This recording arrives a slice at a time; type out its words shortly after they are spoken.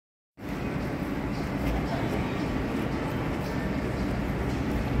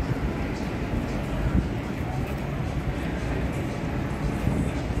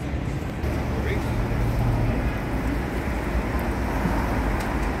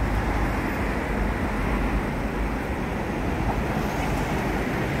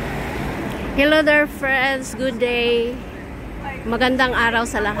Hello there friends, good day. Magandang araw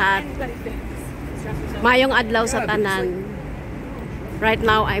sa lahat. Mayong adlaw sa tanan. Right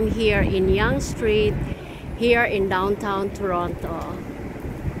now I'm here in Yonge Street, here in downtown Toronto.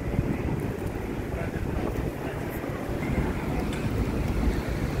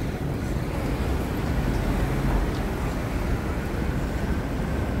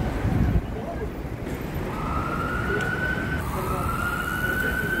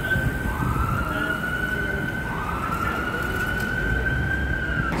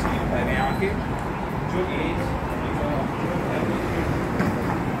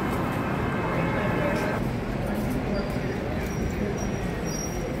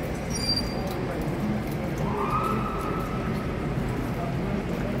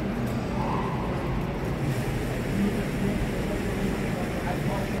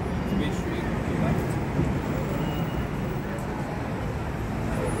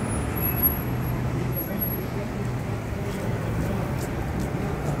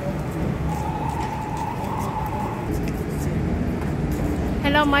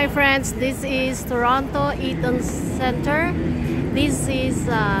 Hello my friends, this is Toronto Eaton Center. This is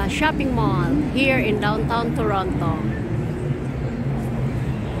a shopping mall here in downtown Toronto.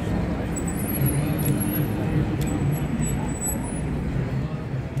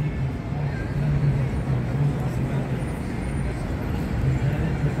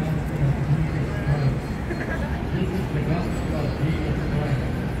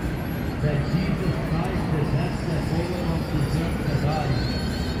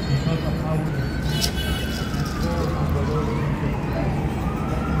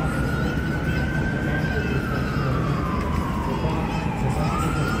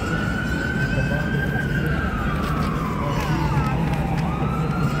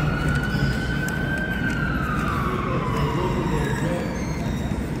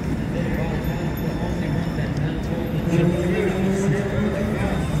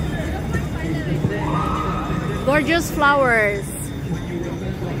 Gorgeous flowers.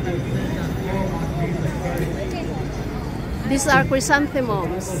 These are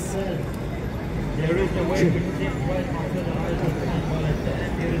chrysanthemums. There is a way which seems right after the eyes of man, but at the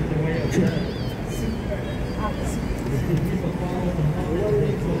end there is the way of death.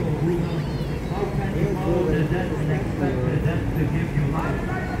 How can you follow the death and expect the death to give you life?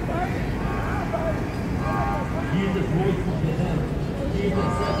 Jesus rose from the dead.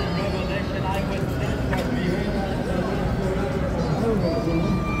 Jesus said in Revelation, I was dead, but behold,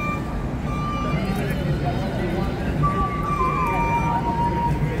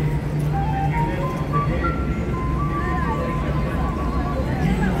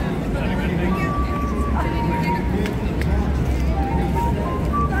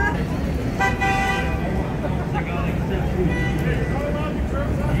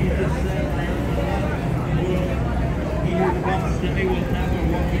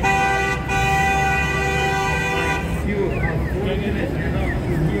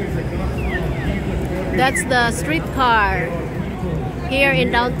 that's the streetcar here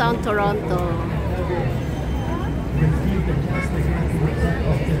in downtown Toronto.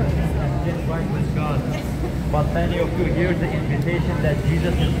 But many of you hear the invitation that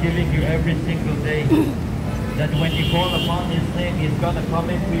Jesus is giving you every single day. That when you call upon His name, He's going to come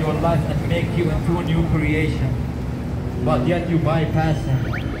into your life and make you into a new creation. But yet you bypass Him.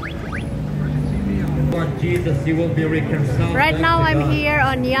 On Jesus, you will be reconciled. Right now I'm here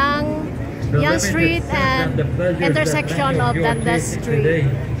on Yonge Street and intersection of Dundas Street.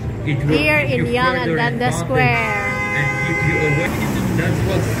 Here in Yonge and Dundas Square. And keep you awake. That's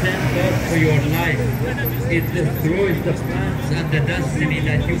what sin does for your life. It destroys the plans and the destiny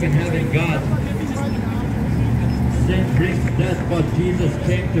that you can have in God. Sin brings death, but Jesus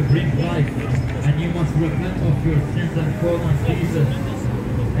came to bring life. And you must repent of your sins and call on Jesus,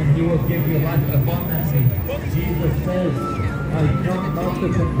 and He will give you life abundantly. Jesus says, I come not to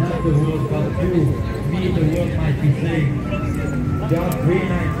condemn the world, but through me the world might be saved. John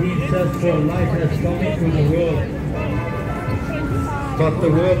 3:19 says, for light has come into the world, but the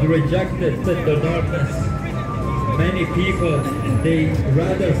world rejected the darkness. Many people, they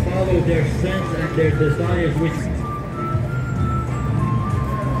rather follow their sins and their desires, which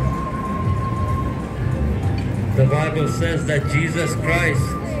the Bible says that Jesus Christ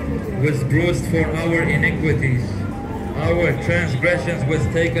was bruised for our iniquities. Our transgressions was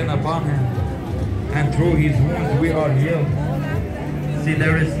taken upon Him, and through His wounds we are healed. See,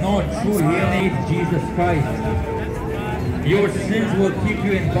 there is no true healing in Jesus Christ. Your sins will keep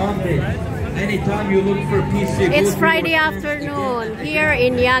you in bondage. Anytime you look for peace, it's Friday afternoon here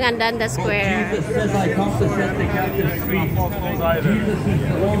in Yonge and Dundas Square. Jesus says, I come to set the captives free. Jesus is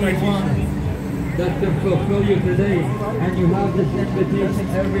the only one that can fulfill you today, and you have this invitation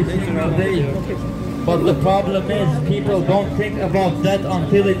every single day. But the problem is, people don't think about that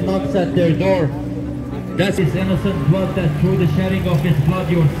until it knocks at their door. That's His innocent blood, that through the shedding of His blood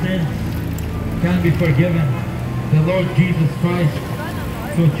your sins can be forgiven. The Lord Jesus Christ.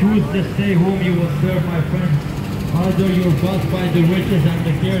 So choose this day whom you will serve, my friends. Either you're bought by the riches and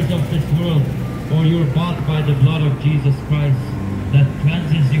the cares of this world, or you're bought by the blood of Jesus Christ that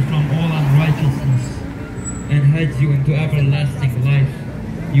cleanses you from all unrighteousness and heads you into everlasting life.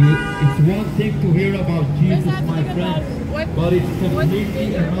 It's one thing to hear about Jesus, my friends, but it's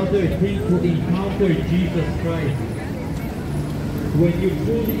completely another thing to encounter Jesus Christ. When you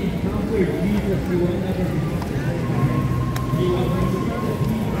truly encounter Jesus, you will never be the same. You will never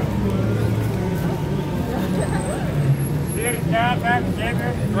be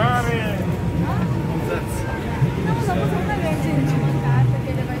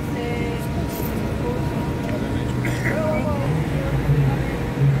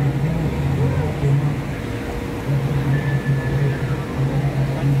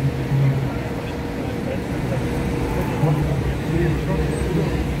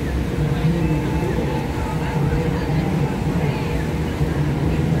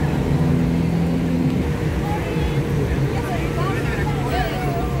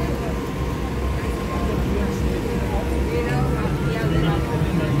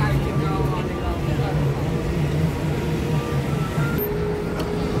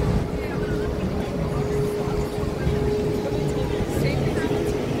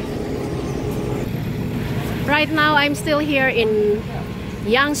Right now, I'm still here in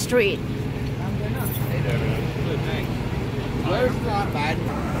Yonge Street. Where's not bad?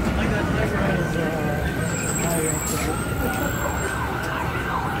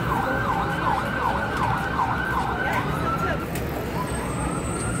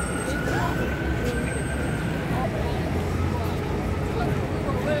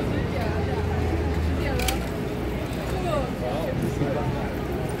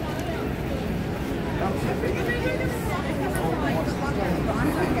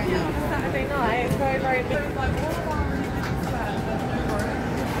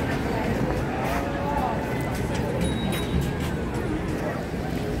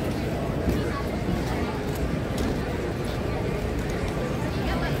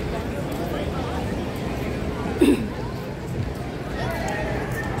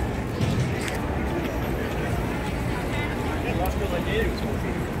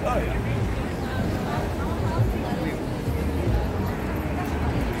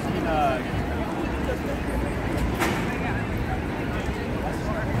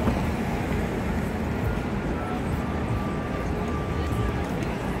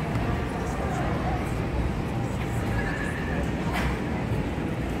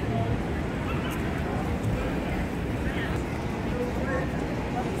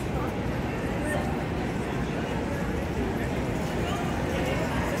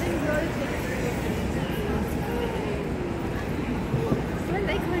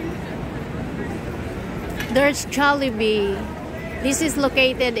 There's Jollibee. This is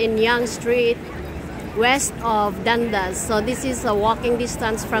located in Yonge Street, west of Dundas. So this is a walking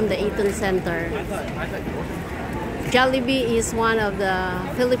distance from the Eaton Center. Jollibee is one of the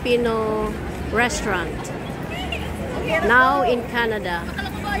Filipino restaurants now in Canada.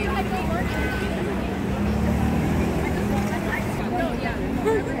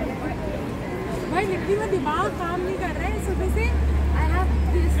 I have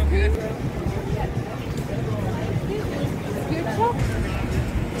this thing.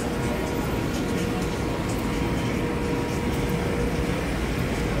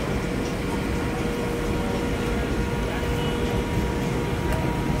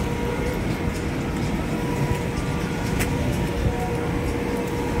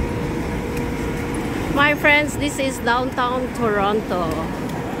 My friends, this is downtown Toronto.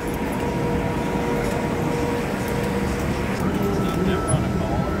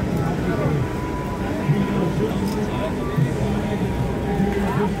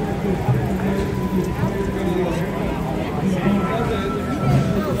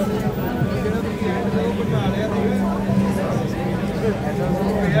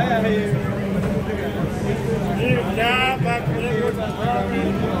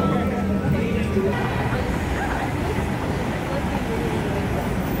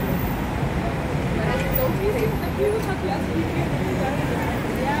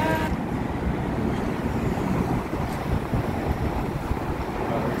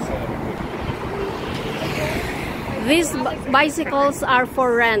 These bicycles are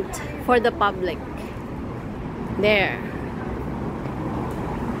for rent for the public. There.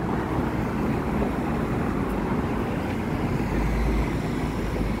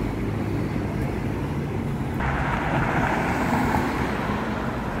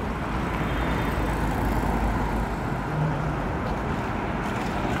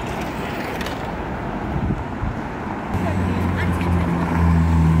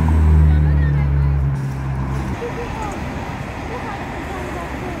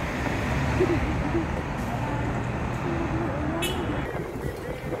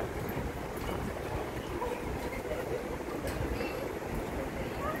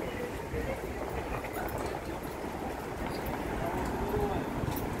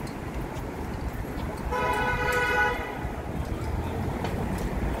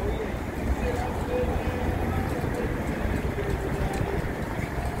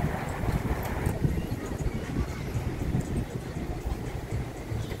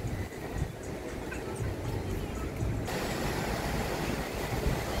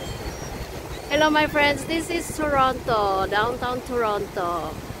 Hello my friends, this is Toronto, downtown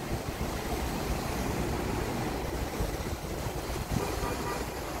Toronto.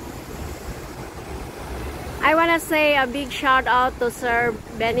 I want to say a big shout out to Sir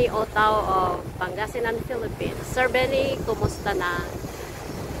Benny Otao of Pangasinan, Philippines. Sir Benny, kumusta na?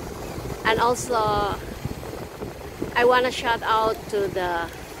 And also, I want to shout out to the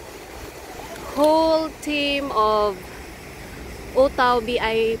whole team of Otao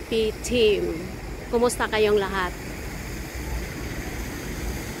VIP team. Kumusta kayong lahat?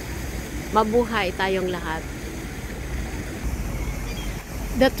 Mabuhay tayong lahat.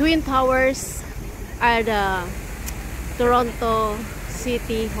 The Twin Towers are the Toronto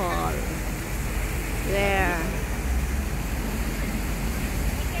City Hall. There.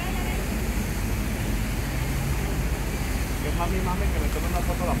 Mami, que me tome una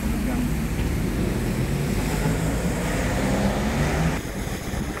foto la música.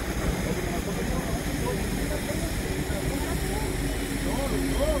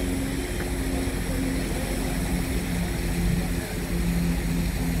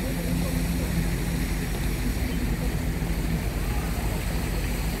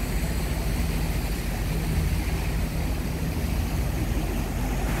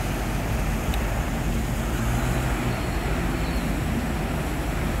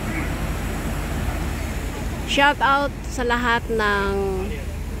 Shout out sa lahat ng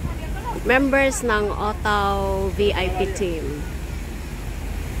members ng Otao VIP team.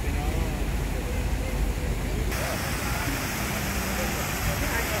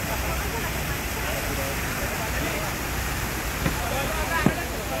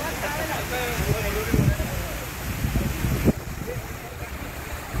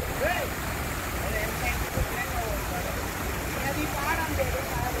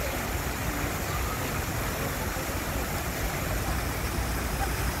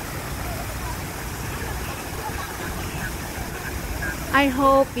 I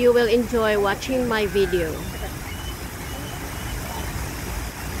hope you will enjoy watching my video.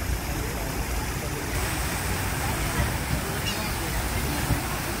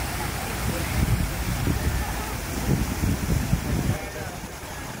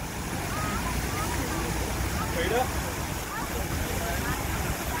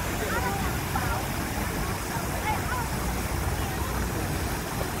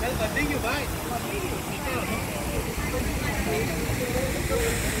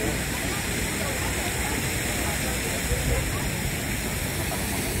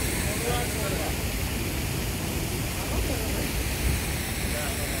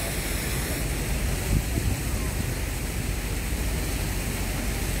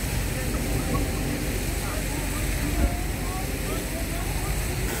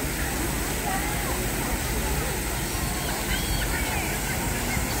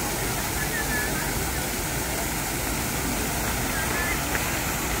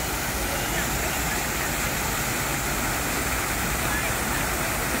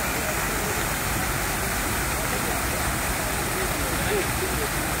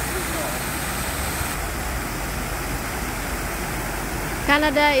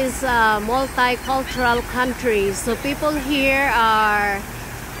 Canada is a multicultural country, so people here are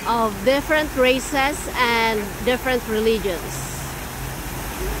of different races and different religions.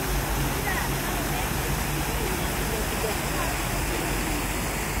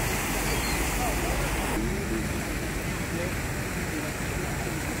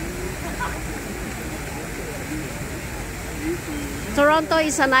 Toronto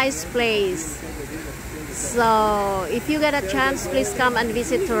is a nice place. So, if you get a chance, please come and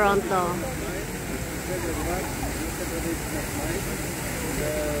visit Toronto.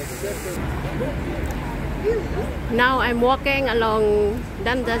 Now, I'm walking along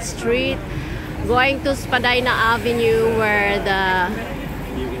Dundas Street, going to Spadina Avenue where the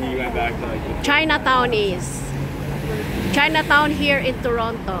Chinatown is. Chinatown here in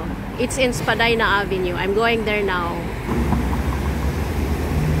Toronto. It's in Spadina Avenue. I'm going there now.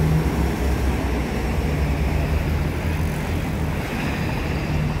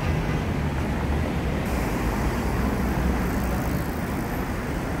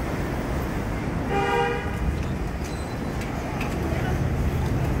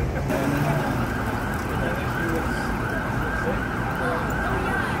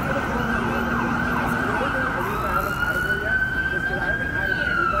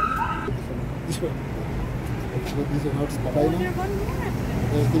 These are not Spadina.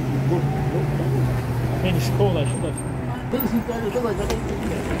 In school, I should have.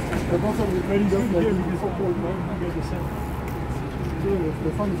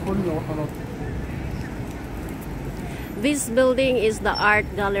 This building is the Art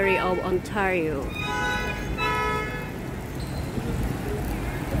Gallery of Ontario.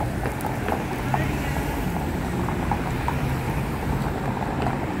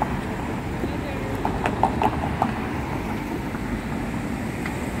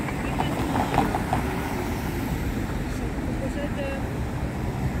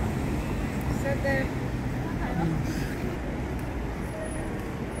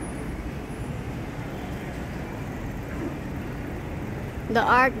 The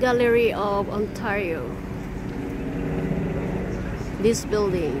Art Gallery of Ontario. This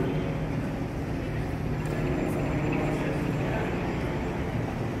building.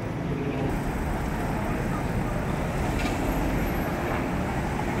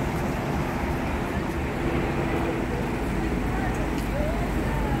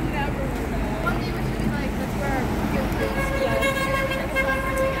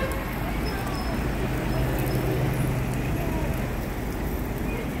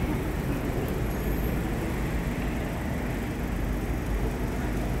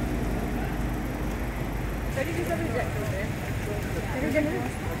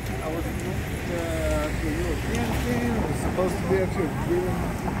 Supposed to be actually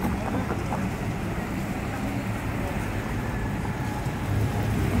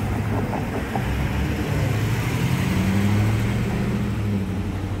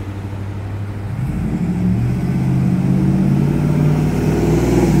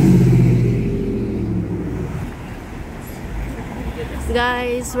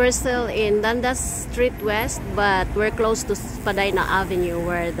Guys, we're still in Dundas Street West, but we're close to Spadina Avenue,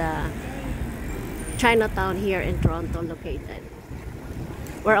 where the Chinatown here in Toronto located.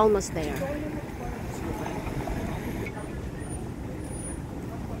 We're almost there.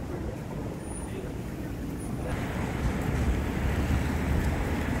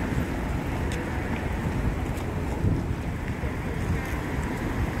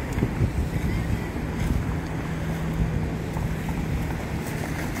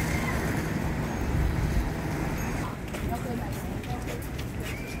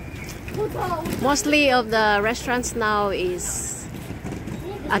 Mostly of the restaurants now is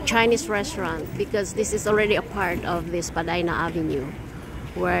a Chinese restaurant, because this is already a part of this Spadina Avenue,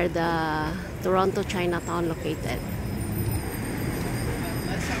 where the Toronto Chinatown located.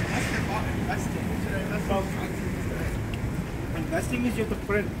 Investing is you have to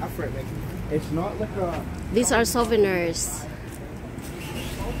put in effort. Like, it's not like a. These are souvenirs.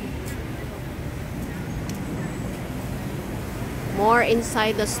 More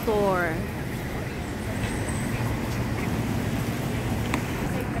inside the store.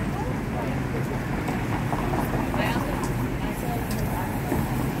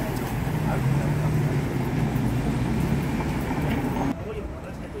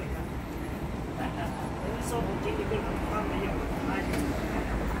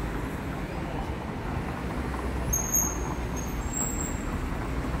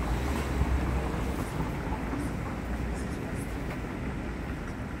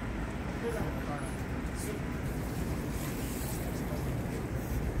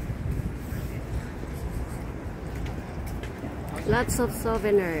 Lots of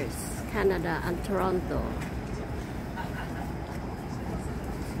souvenirs, Canada and Toronto.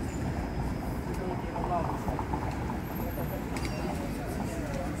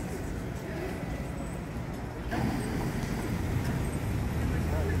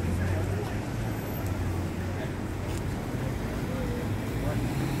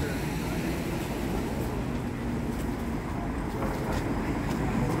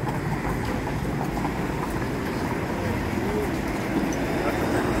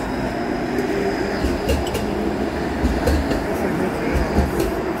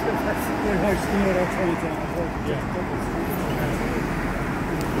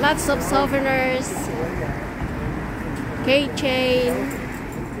 Lots of souvenirs, keychain.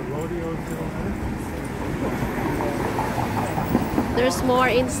 There's more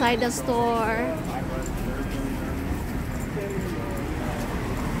inside the store.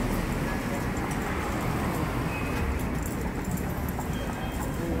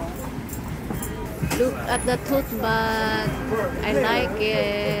 Look at the tote bag. I like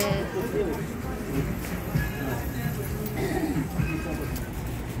it.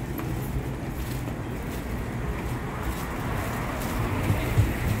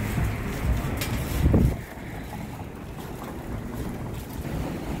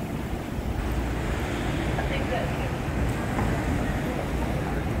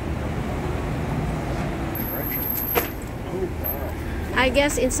 I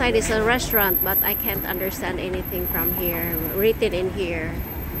guess inside is a restaurant, but I can't understand anything from here written in here.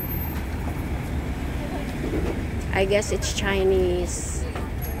 I guess it's Chinese.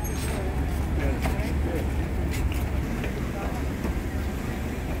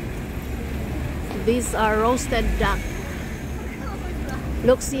 These are roasted duck.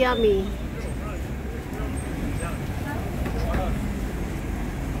 Looks yummy.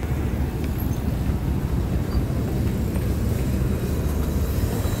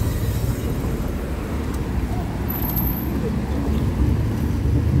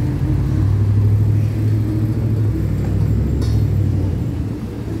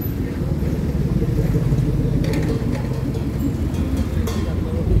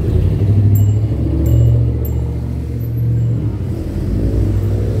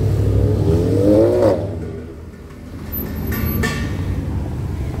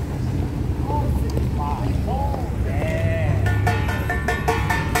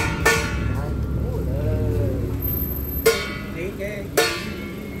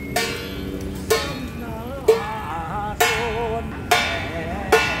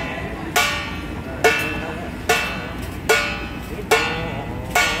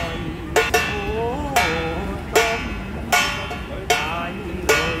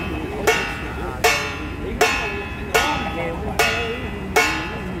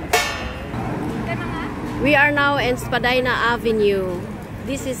 We are now in Spadina Avenue.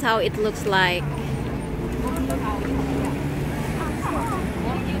 This is how it looks like.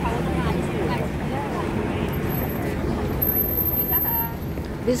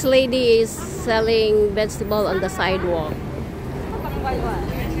 This lady is selling vegetable on the sidewalk.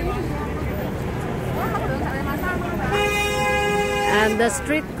 And the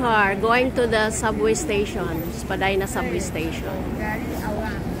streetcar going to the subway station, Spadina subway station.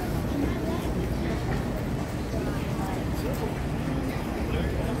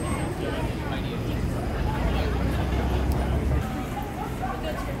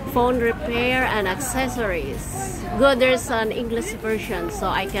 Phone repair and accessories. Good, there's an English version so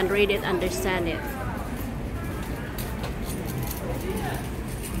I can read it, understand it.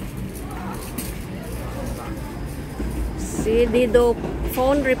 See, they do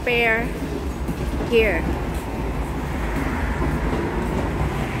phone repair here.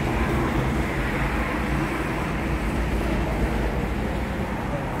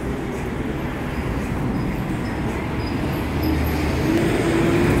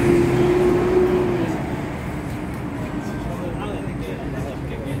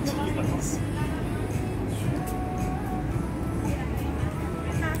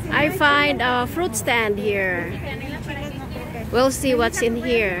 I find a fruit stand here. We'll see what's in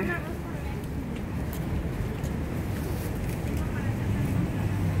here.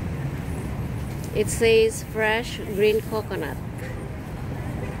 It says fresh green coconut.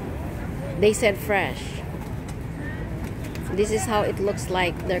 They said fresh. This is how it looks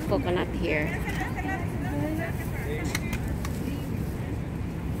like, their coconut here.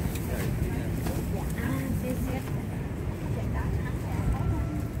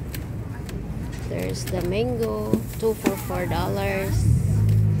 There's the mango, 2 for $4.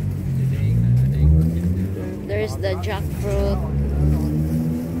 There's the jackfruit.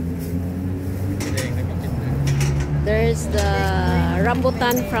 There's the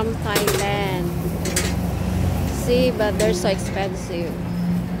rambutan from Thailand. See, but they're so expensive.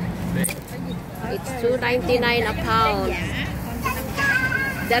 It's $2.99 a pound.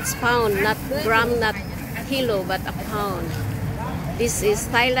 That's pound, not gram, not kilo, but a pound. This is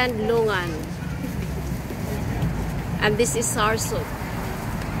Thailand lungan. And this is sour soup.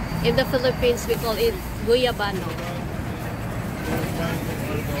 In the Philippines, we call it guyabano.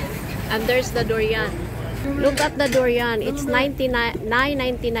 And there's the durian. Look at the durian. It's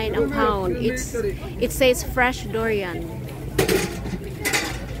 $9.99 a pound. It says fresh durian.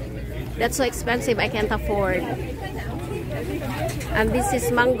 That's so expensive, I can't afford. And this is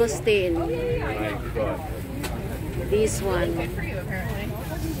mangosteen. This one. It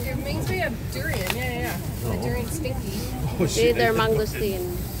makes me a durian, yeah. The durian's stinky. Oh, See, shit. they're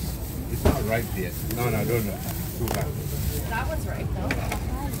mangosteen. It's not ripe yet. No, don't. Too bad. That one's right though.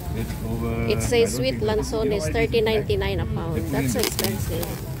 It's over. It says sweet lanson is $30.99 a pound. That's so expensive.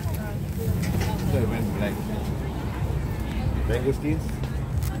 So it went black. Mangosteens?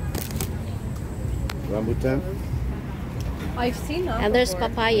 Rambutan? I've seen that. And there's I'm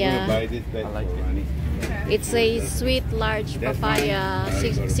gonna papaya. buy this back for money. It says sweet large papaya,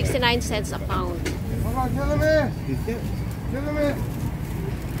 69 cents a pound.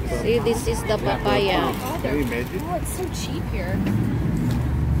 See, this is the papaya. Can you imagine? Oh, it's so cheap here.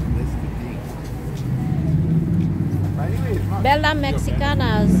 That's the thing. By the way, it's not Bella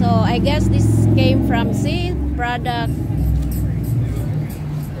Mexicana. So I guess this came from product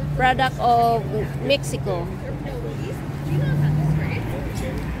of Mexico.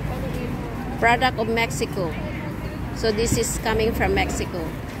 Product of Mexico. So this is coming from Mexico,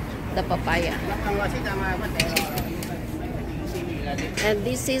 the papaya. And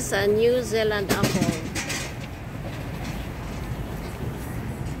this is a New Zealand apple.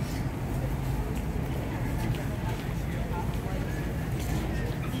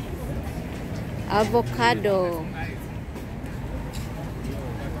 Avocado.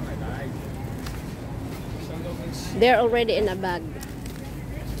 They're already in a bag.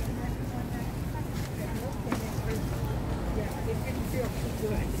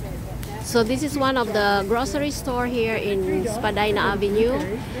 So this is one of the grocery store here in Spadina Avenue.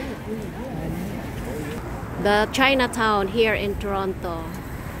 The Chinatown here in Toronto.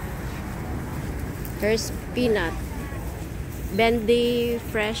 Here's peanut. Bendy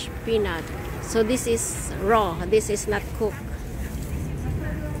fresh peanut. So this is raw. This is not cooked.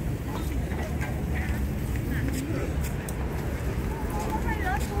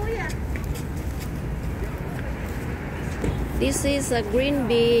 This is a green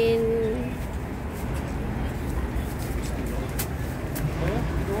bean.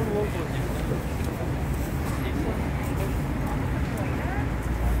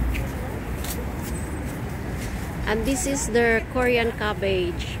 And this is their Korean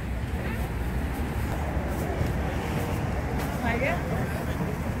cabbage.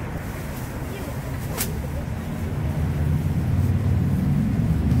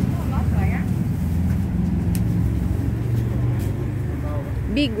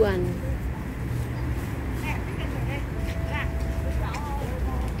 Big one.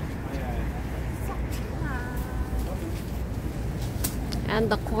 And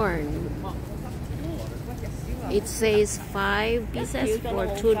the corn. It says 5 pieces for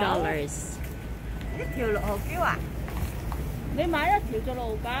 $2.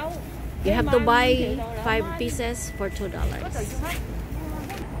 You have to buy 5 pieces for $2.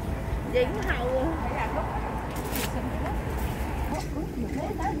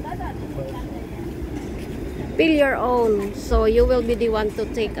 Peel your own, so you will be the one to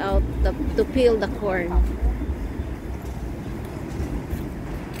take out to peel the corn.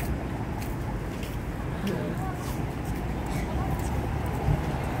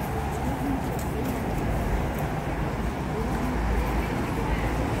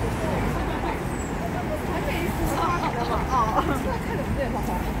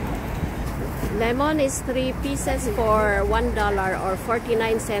 Lemon is 3 pieces for $1 or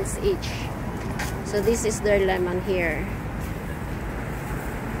 49 cents each. So this is their lemon here.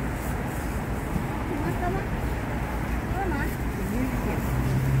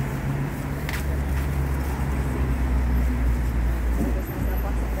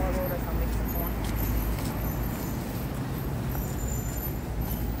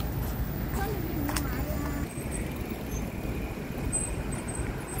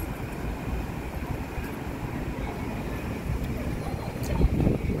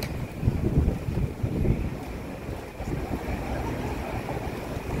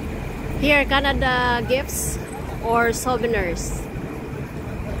 Here, Canada gifts or souvenirs.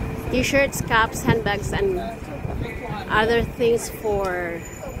 T-shirts, caps, handbags, and other things for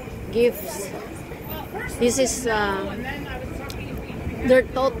gifts. This is their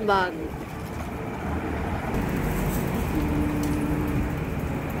tote bag.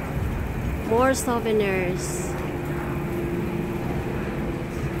 More souvenirs.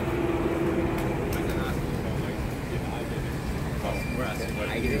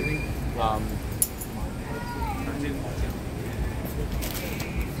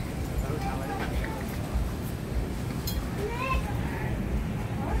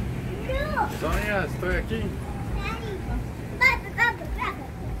 Sonia, estoy aquí.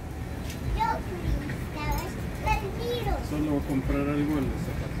 Solo comprar algo en los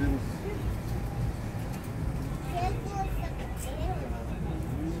zapateros.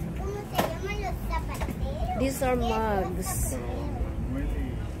 These are mugs.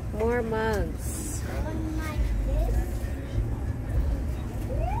 More mugs.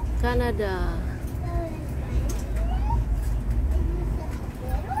 Canada.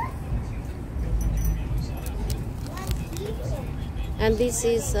 And this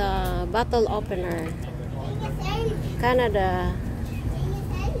is a bottle opener. Canada.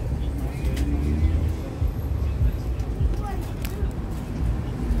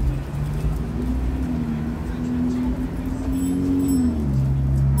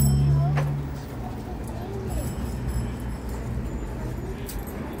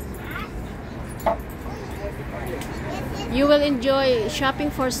 will enjoy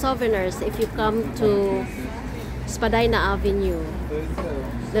shopping for souvenirs if you come to Spadina Avenue,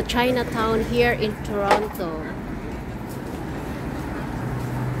 the Chinatown here in Toronto.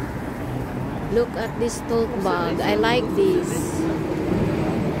 Look at this tote bag. I like this.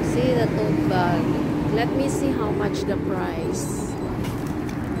 See the tote bag. Let me see how much the price.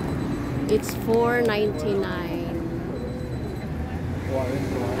 It's $4.99.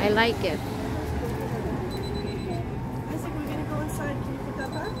 I like it.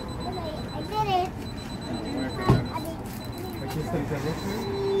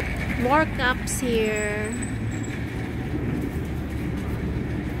 More cups here.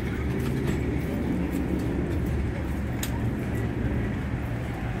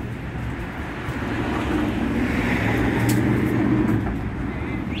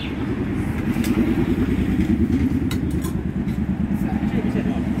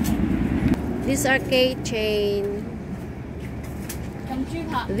 This are keychain.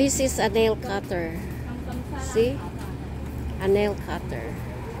 This is a nail cutter. See? A nail cutter.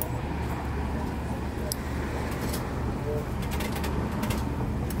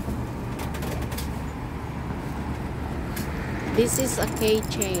 This is a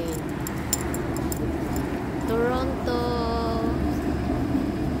keychain. Toronto.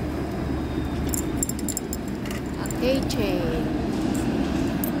 A keychain.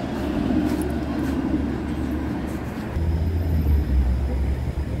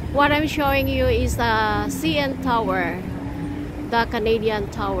 What I'm showing you is the CN Tower, the Canadian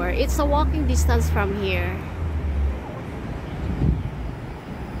Tower. It's a walking distance from here.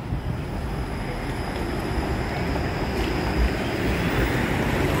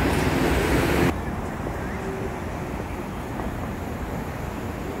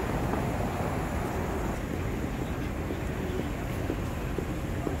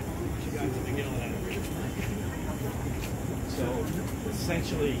 So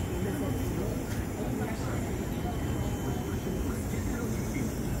essentially,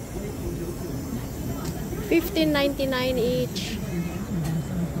 $15.99 each.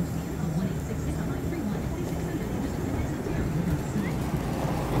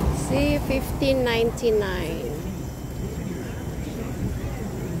 See, $15.99.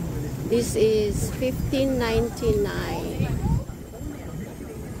 This is $15.99.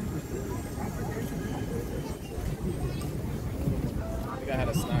 I had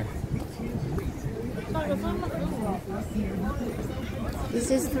a snack. This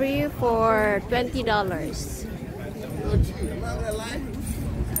is 3 for $20.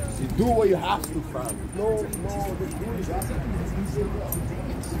 You do what you have to, fam. No, the food is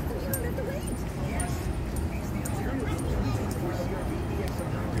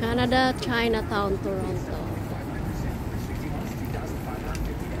Canada, Chinatown, Toronto.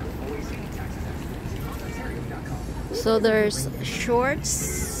 So there's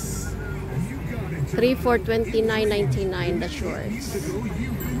shorts, 3 for $29.99 the shorts,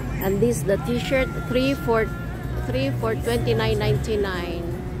 and this the t-shirt 3 for $29.99.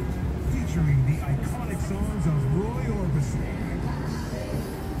 Featuring the iconic songs of Roy Orbison.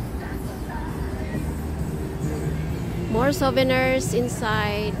 More souvenirs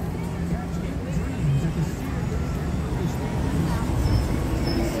inside.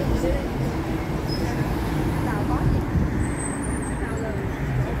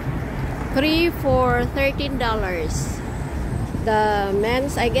 $3 for $13. The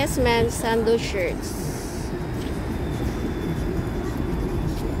men's, I guess men's sandal shirts.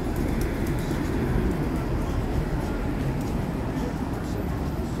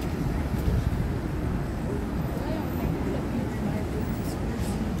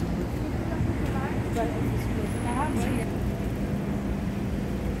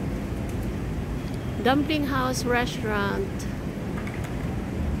 Dumpling House Restaurant.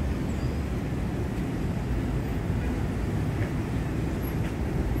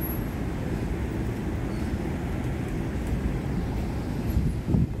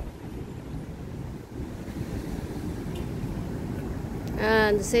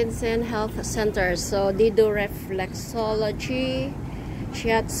 And Sinsen Health Center. So they do reflexology,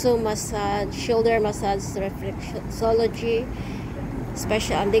 shiatsu massage, shoulder massage, reflexology,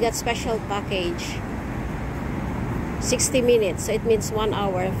 special, and they got special package. 60 minutes, so it means 1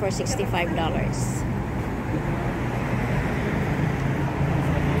 hour for $65.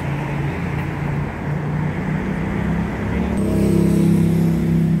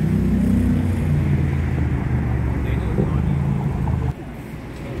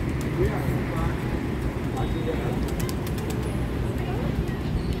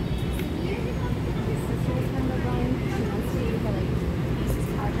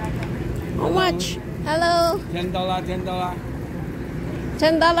 Hello. $10, $10.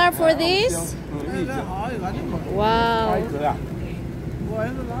 $10 for this? Wow.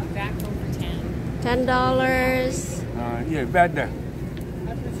 $10. Yeah, better.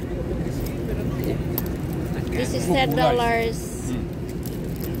 This is $10.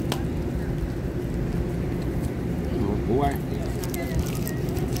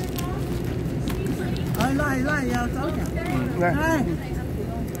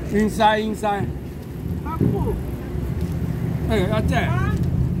 Inside. Hey,阿姐。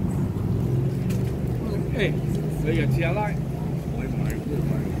Hey, 你又試下拉。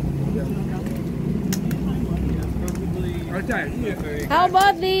阿姐， How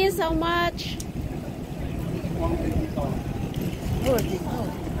about this? How much?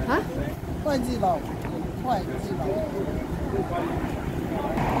 Huh? 会计佬。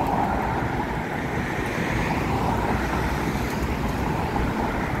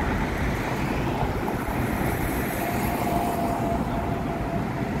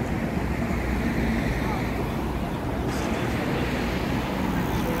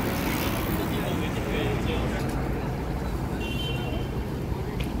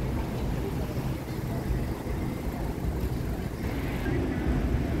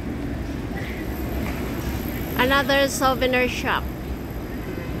 Another souvenir shop.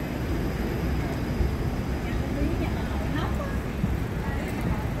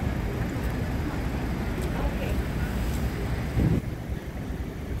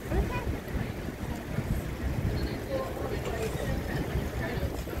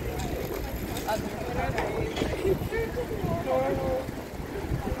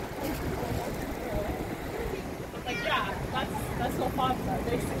 That's so popular,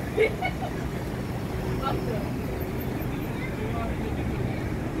 basically.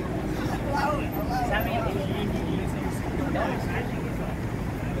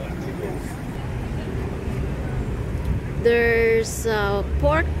 There's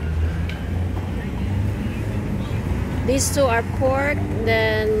pork. These two are pork.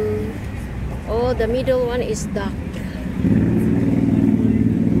 Then, oh, the middle one is duck.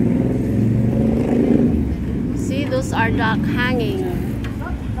 See, those are duck hanging.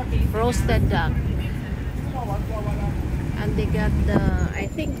 Roasted duck. And they got the, I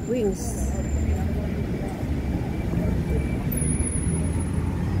think, wings.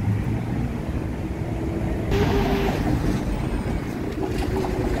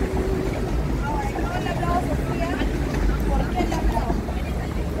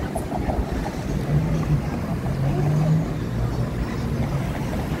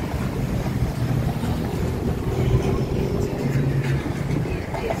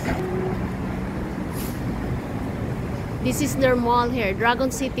 This is their mall here,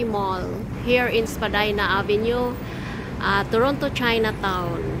 Dragon City Mall, here in Spadina Avenue, Toronto,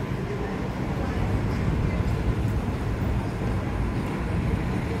 Chinatown.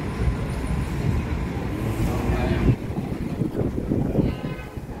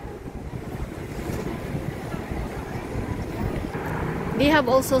 They have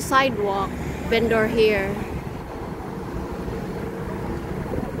also sidewalk vendor here.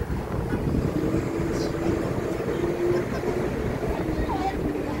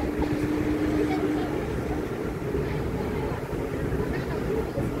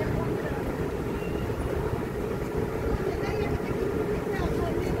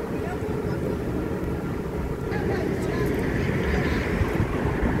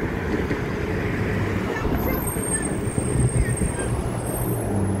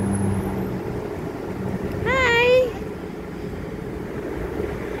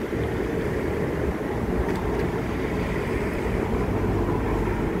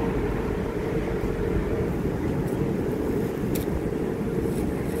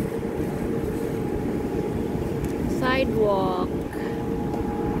 Sidewalk.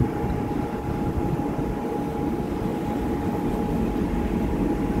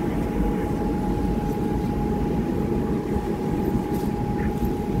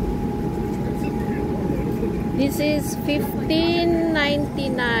 This is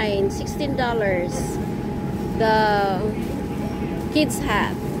 $15.99, $16. The kids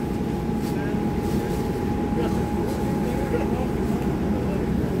hat.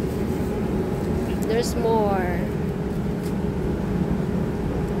 There's more.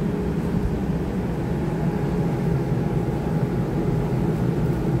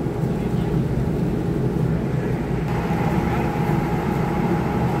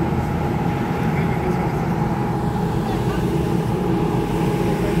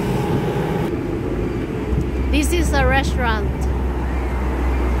 This is a restaurant.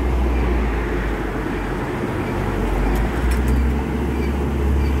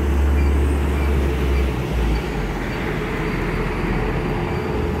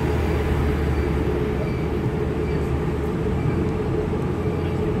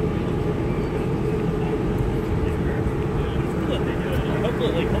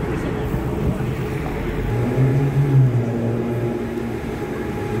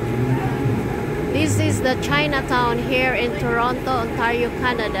 the Chinatown here in Toronto, Ontario,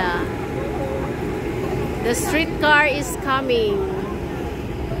 Canada. The streetcar is coming.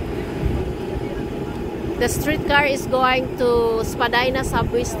 The streetcar is going to Spadina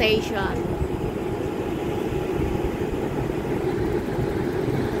subway station.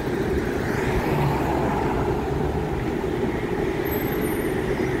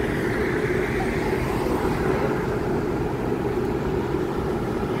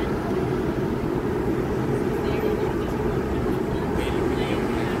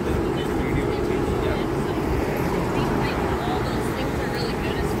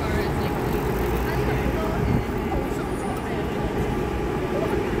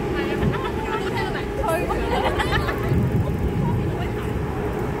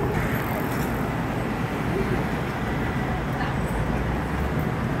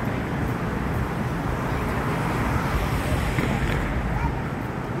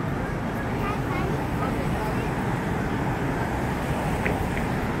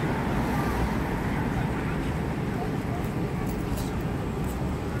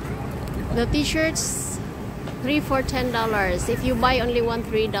 The t-shirts, 3 for $10. If you buy only one,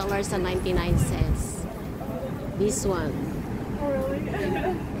 $3.99. This one. Oh, really?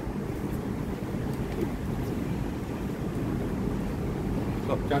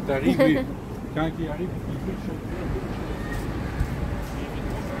 Quand t'arrives, oui. Quand il arrive, il peut te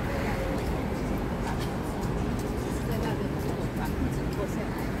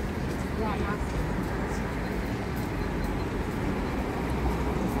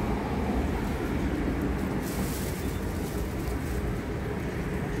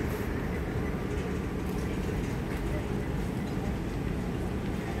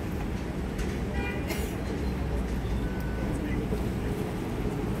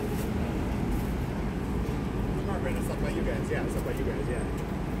Stuff by you guys, yeah. Stuff by you guys, yeah.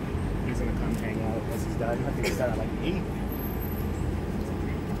 He's gonna come hang out once he's done. I think he's done at like 8.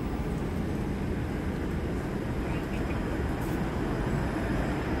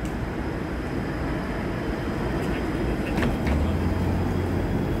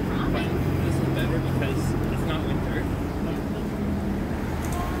 This is better because it's not winter.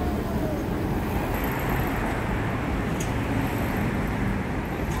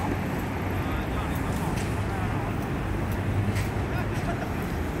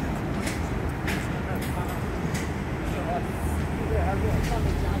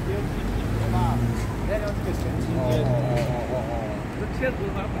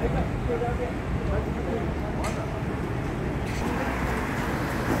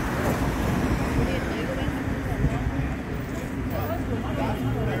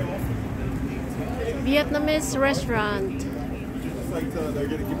 Vietnamese restaurant. Just like they're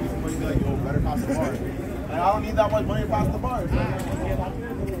gonna give me some money, like, yo, better pass the bar. Like, I don't need that much money to pass the bar.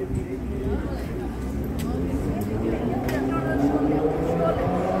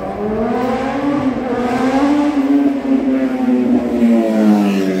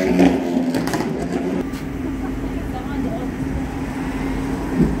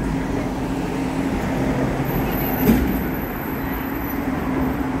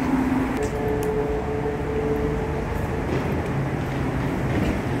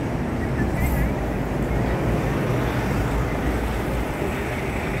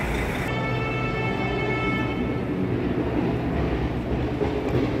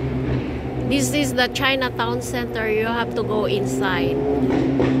 This is the Chinatown Center. You have to go inside.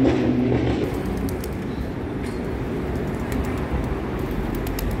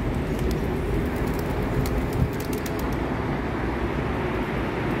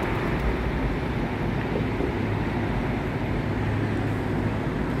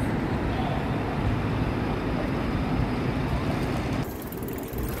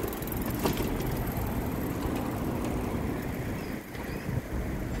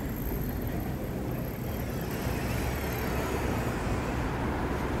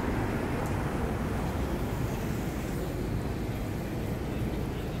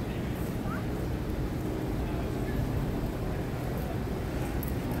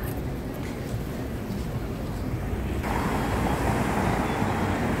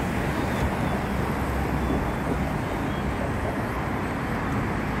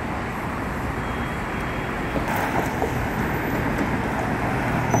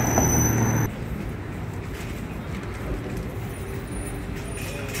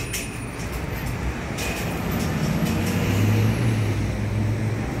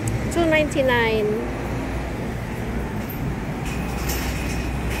 $2.99.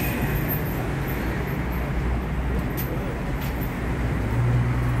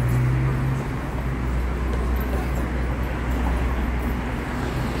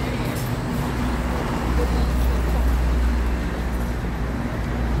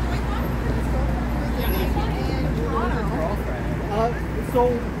 So,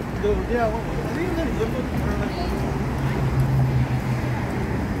 yeah, I think that is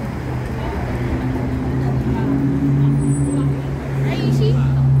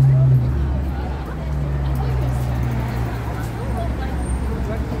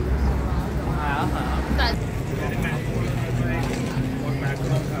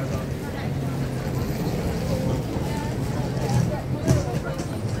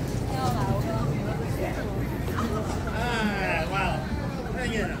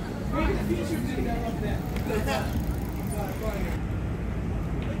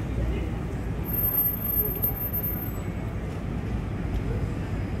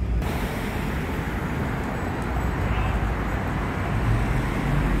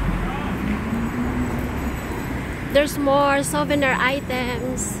There's more souvenir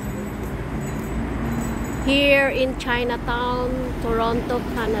items here in Chinatown, Toronto,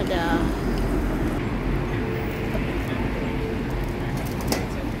 Canada.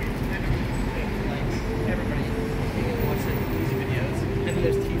 Everybody watches these videos, and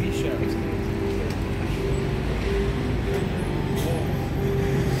there's TV shows.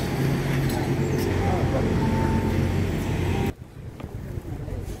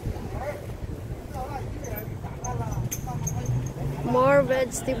 More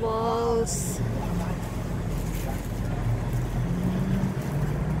vegetables.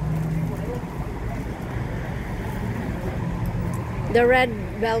 The red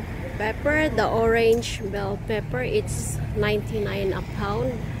bell pepper, the orange bell pepper, it's 99 a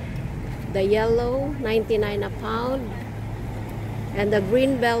pound. The yellow, 99 a pound. And the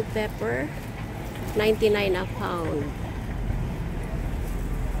green bell pepper, 99 a pound.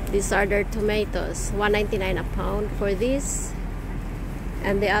 These are their tomatoes, $1.99 a pound for this.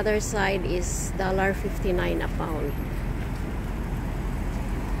 And the other side is $1.59 a pound.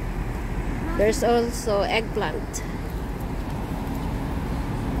 There's also eggplant.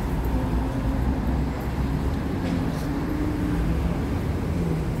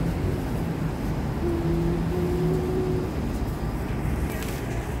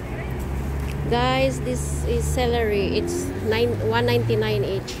 Guys, this is celery. It's $1.99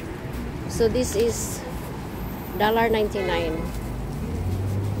 each. So this is $1.99.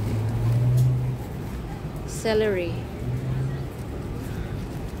 Celery.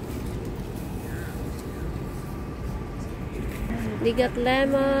 They got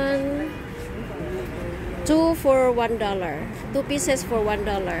lemon. 2 for $1. 2 pieces for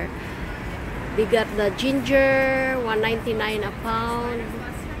 $1. They got the ginger, $1.99 a pound.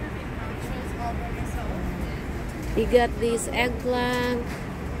 They got this eggplant.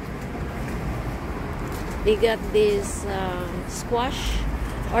 They got this squash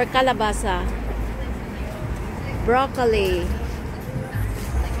or kalabasa. Broccoli.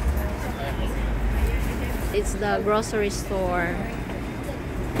 It's the grocery store.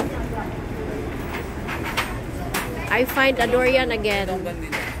 I find a durian again.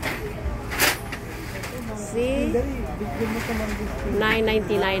 See?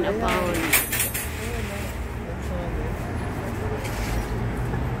 $9.99 a pound.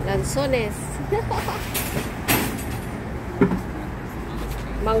 Lanzones.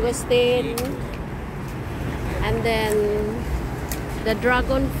 Mangosteen. And then the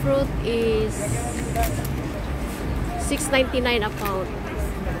dragon fruit is $6.99 a pound.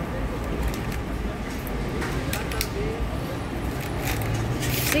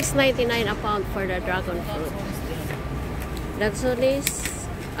 $6.99 a pound for the dragon fruit. Lanzones,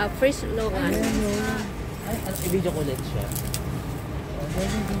 fresh logan. I-video ko ulit siya.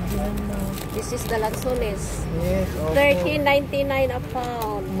 This is the lanzones. $13.99 a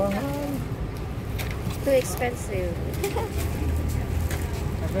pound. Too expensive.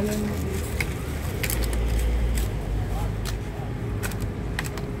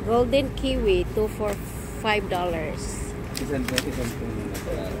 Golden kiwi, 2 for $5.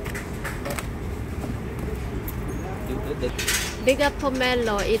 Big up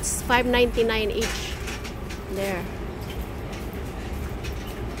pomelo, it's $5.99 each. There.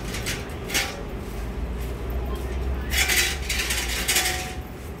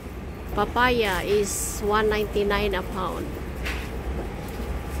 Papaya is $1.99 a pound.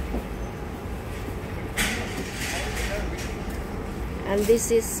 And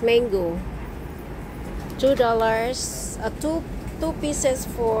this is mango. $2. Two pieces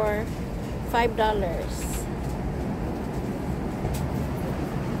for $5.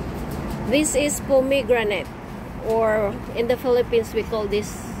 This is pomegranate, or in the Philippines we call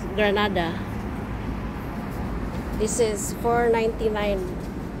this granada. This is $4.99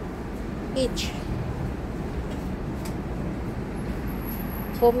 each.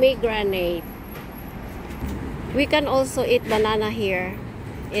 Pomegranate. We can also eat banana here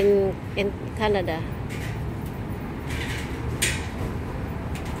in Canada.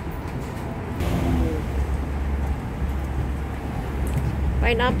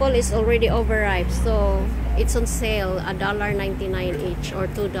 Pineapple is already overripe, so it's on sale, $1.99 each or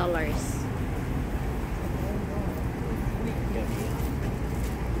 $2.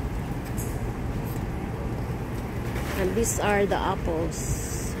 And these are the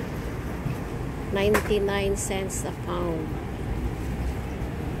apples, 99 cents a pound.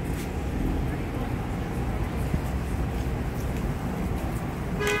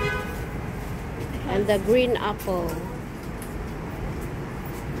 And the green apple,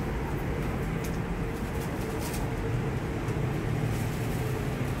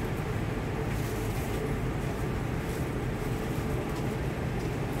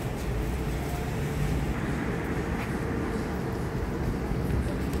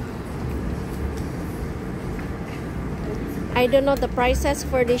 I don't know the prices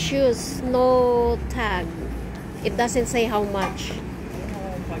for the shoes. No tag. It doesn't say how much.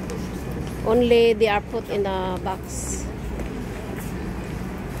 Only they are put in a box.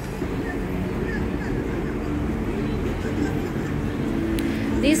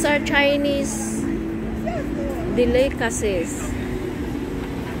 These are Chinese delicacies.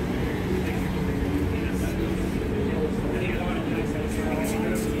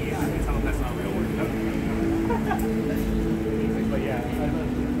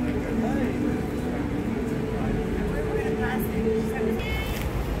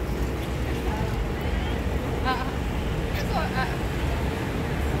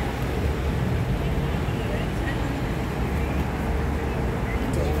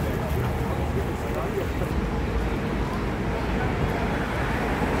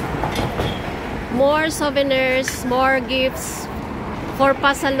 More souvenirs, more gifts for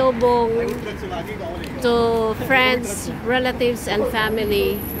pasalubong to friends, relatives, and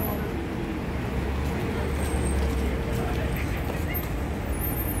family.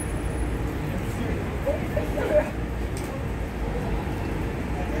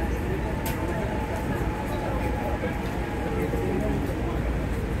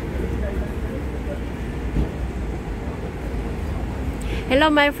 Hello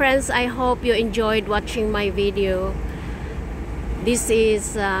my friends, I hope you enjoyed watching my video. This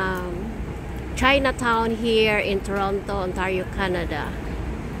is Chinatown here in Toronto, Ontario, Canada.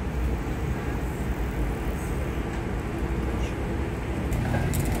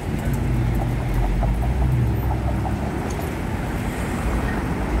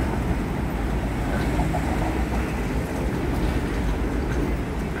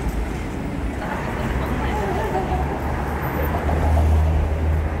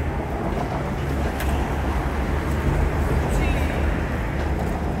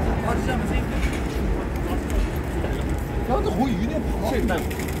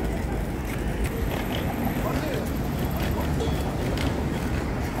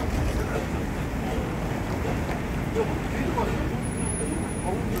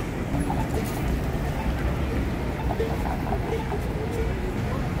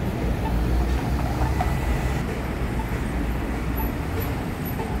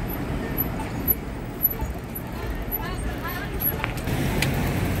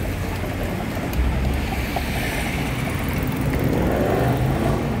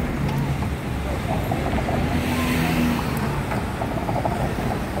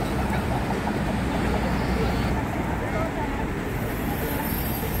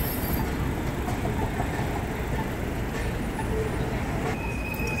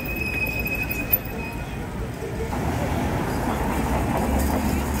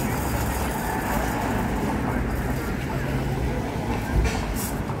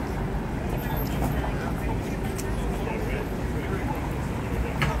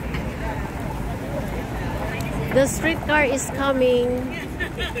 The streetcar is coming.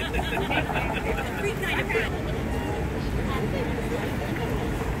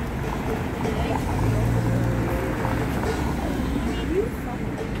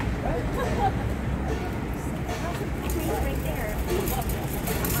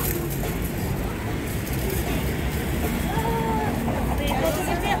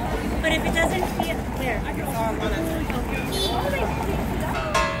 But if it doesn't fit, where?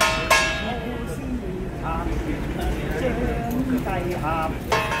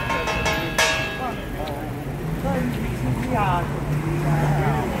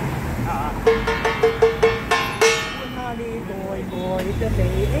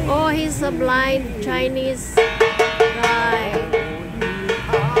 Oh, he's a blind Chinese guy.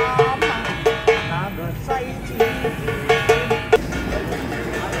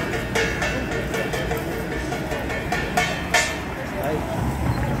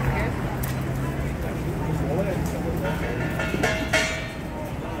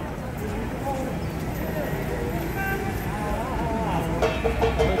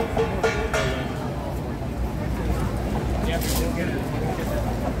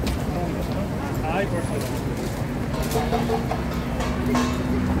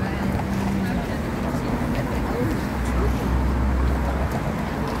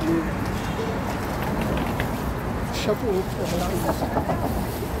 shopping.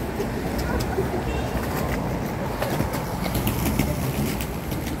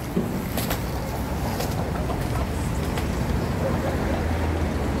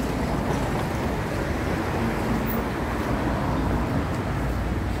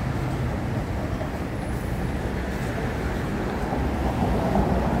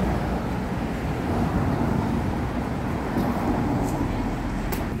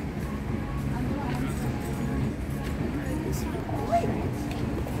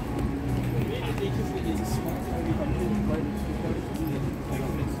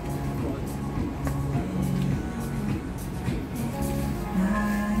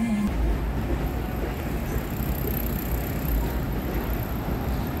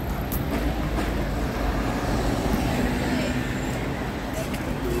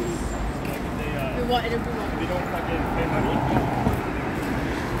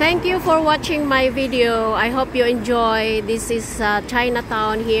 Thank you for watching my video. I hope you enjoy. This is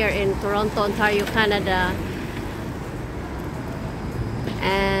Chinatown here in Toronto, Ontario, Canada.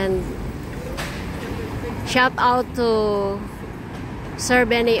 And shout out to Sir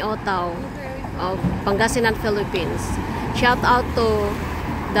Benny Otaw of Pangasinan, Philippines. Shout out to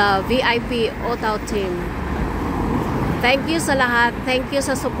the VIP Otaw team. Thank you sa lahat. Thank you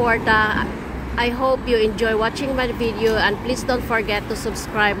sa suporta. I hope you enjoy watching my video, and please don't forget to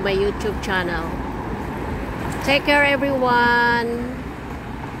subscribe my YouTube channel. Take care, everyone.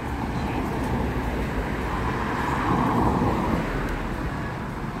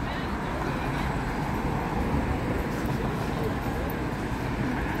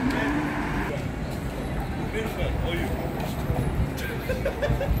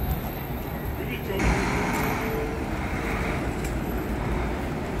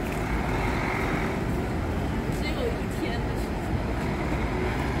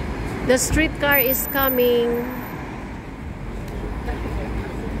 The streetcar is coming.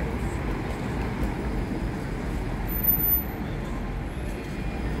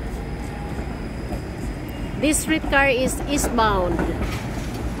 This streetcar is eastbound.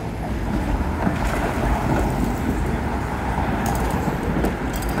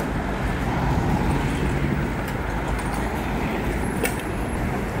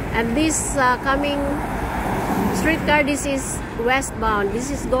 And this coming streetcar, this is westbound. This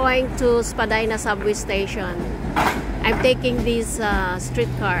is going to Spadina subway station. I'm taking this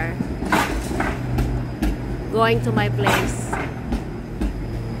streetcar going to my place.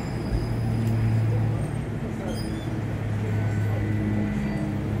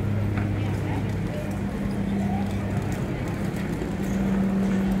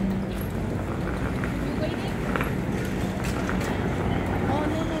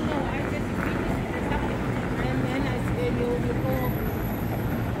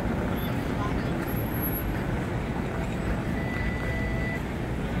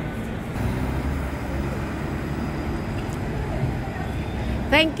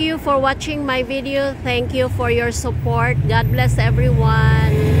 Thank you for watching my video. Thank you for your support. God bless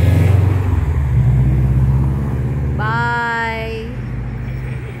everyone. Bye.